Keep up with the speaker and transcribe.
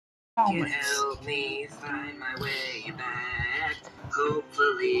can help me find my way back.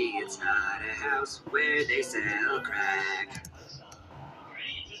 Hopefully it's not a house where they sell crack.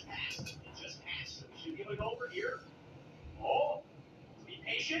 Should give it over here. Oh, be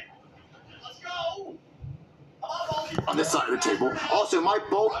patient. Let's go. On this side of the table. Also, my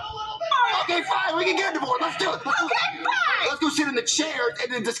bowl. Okay, fine. We can get a divorce. Let's do it. Let's go sit in the chairs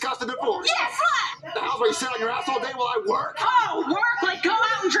and then discuss the divorce. Yes, what? The house where you sit on your ass all day while I work. Oh, work? Like go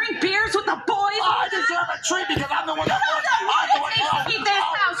out and drink beers with the boys? I deserve a treat because I'm the one that works. I'm the one that keep this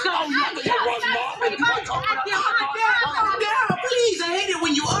house going. Dad, please, I hate it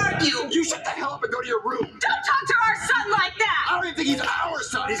when you argue. You shut the hell up and go to your room. Don't talk to our son like that. I don't even think he's our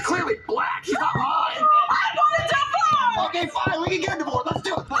son. He's clearly black. He's not mine. I want a divorce. Okay, fine. We can get a divorce. Let's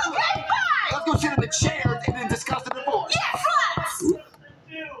do it. Okay, fine. Let's go sit in the chairs and then discuss the divorce. Yes, let's. Am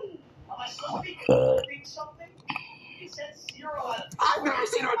I supposed to be doing something? It says 0 out of 10. I've never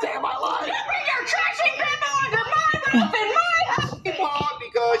seen her a day in my life. You bring your trashing bimbo under my roof in my house.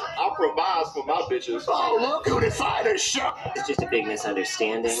 Because I'll provide for my bitches. Oh, look who decided to show. It's just a big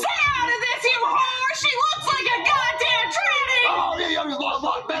misunderstanding. Stay out of this, you whore. She looks like a goddamn tranny. Oh, yeah, you're a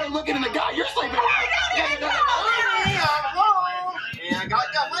lot better looking than the guy you're sleeping with. I don't even know. And I got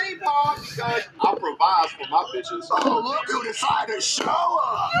that money, Paul, because I'll provide for my bitches. Oh, look who decided to show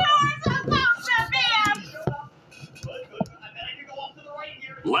up. You're supposed to be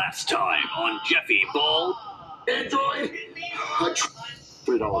a... Last time on Jeffy Ball. Android.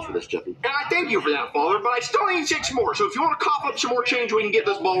 $3 for this, Jeffy. And I thank you for that, Father, but I still need 6 more. So if you want to cough up some more change, we can get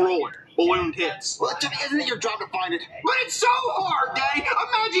this ball rolling. Balloon hits. Well, Jeffy, isn't it your job to find it? But it's so hard, Daddy.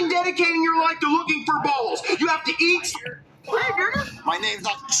 Imagine dedicating your life to looking for balls. You have to eat. My name's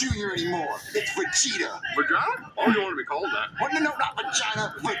not Junior anymore. It's Vegeta. Vagina? Oh, you want to be called that? What? No, not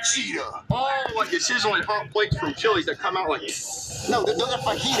vagina. Vegeta. Oh, like the sizzling hot plates from Chili's that come out like... No, those are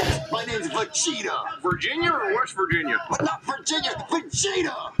fajitas. My name's Vegeta. Virginia or West Virginia? But not Virginia.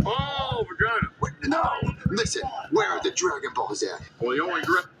 Vegeta. Oh, vagina. What? No. Listen, where are the Dragon Balls at? Well, the only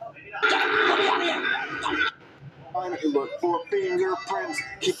grip... I look for fingerprints.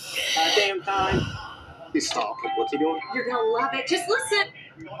 Damn time. Please stop. What's he doing? You're gonna love it. Just listen.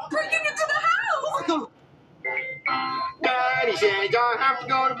 Bring it into the house. Daddy said don't have to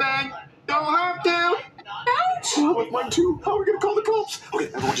go to bed. Don't have to. Ouch. Oh, with mine too. How are we gonna call the cops? Okay,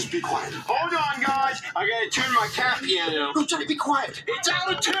 everyone just be quiet. Hold on, guys. I gotta tune my cat piano. No, Jeffy, be quiet. It's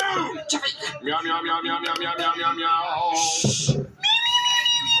out of tune. Jeffy. Meow, meow, meow, meow, meow, meow, meow, meow, meow. Shh.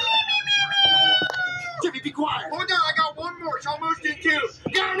 Jeffy, be quiet. Hold on, I got one more. It's almost in tune.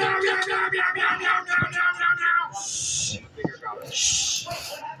 Meow, meow, meow, meow, meow, meow, meow, meow, meow, meow, meow. Shh. Shh.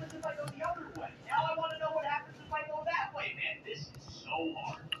 What happens if I go the other way? Now I want to know what happens if I go that way, man. This is so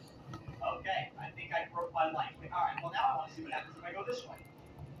hard. Okay, I think I broke my life. All right, well, now I want to see what happens if I go this way.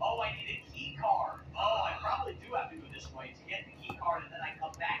 Oh, I need a key card. Oh, I probably do have to go this way to get the key card, and then I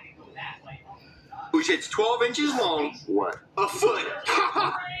come back and go that way. Oh, Which it's 12 inches long. What? A foot.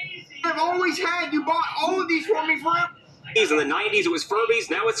 crazy. I've always had. You bought all of these for me forever. In the 90s, it was Furbies.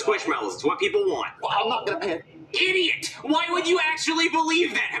 Now it's Squishmallows. It's what people want. Well, I'm not gonna pay it. Idiot! Why would you actually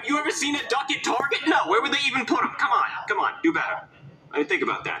believe that? Have you ever seen a duck at Target? No. Where would they even put them? Come on. Do better. I mean, think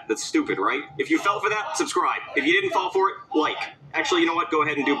about that. That's stupid, right? If you fell for that, subscribe. If you didn't fall for it, like. Actually, you know what? Go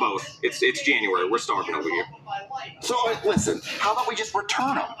ahead and do both. It's January. We're starving over here. So, listen, how about we just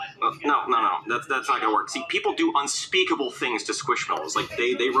return them? No. That's not gonna work. See, people do unspeakable things to Squishmallows. Like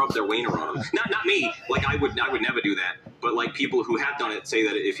they rub their wiener on them. Not me. Like I would never do that. But like people who have done it say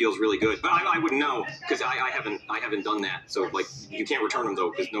that it feels really good. But I wouldn't know because I haven't done that. So like you can't return them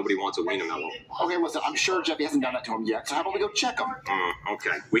though because nobody wants a wiener mellow. Okay, listen, I'm sure Jeffy hasn't done that to him yet. So how about we go check him?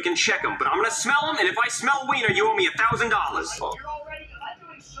 Okay, we can check them, but I'm gonna smell them, and if I smell wiener, you owe me $1,000. You're already not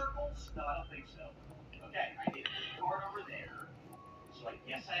doing circles? No, I don't think so. Okay, I need a card over there. So I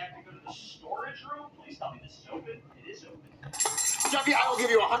guess I have to go to the storage room? Please tell me this is open. It is open. Jeffy, I will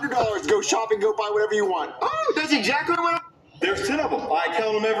give you $100 to go shopping, go buy whatever you want. Oh, that's exactly what I... There's 10 of them. I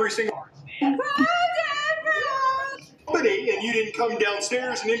count them every single... company, and you didn't come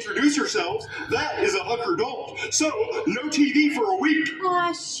downstairs and introduce yourselves. That is a hooker don't. So, no TV for a week.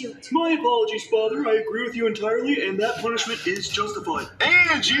 Ah, shoot. My apologies, Father. I agree with you entirely, and that punishment is justified.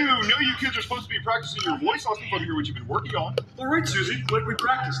 And you know you kids are supposed to be practicing your voice. I was fun to hear what you've been working on. All right, Susie, what we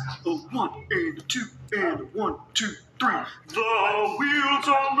practice? A 1 and a 2 and a 1, 2, 3. The wheels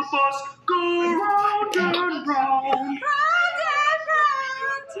on the bus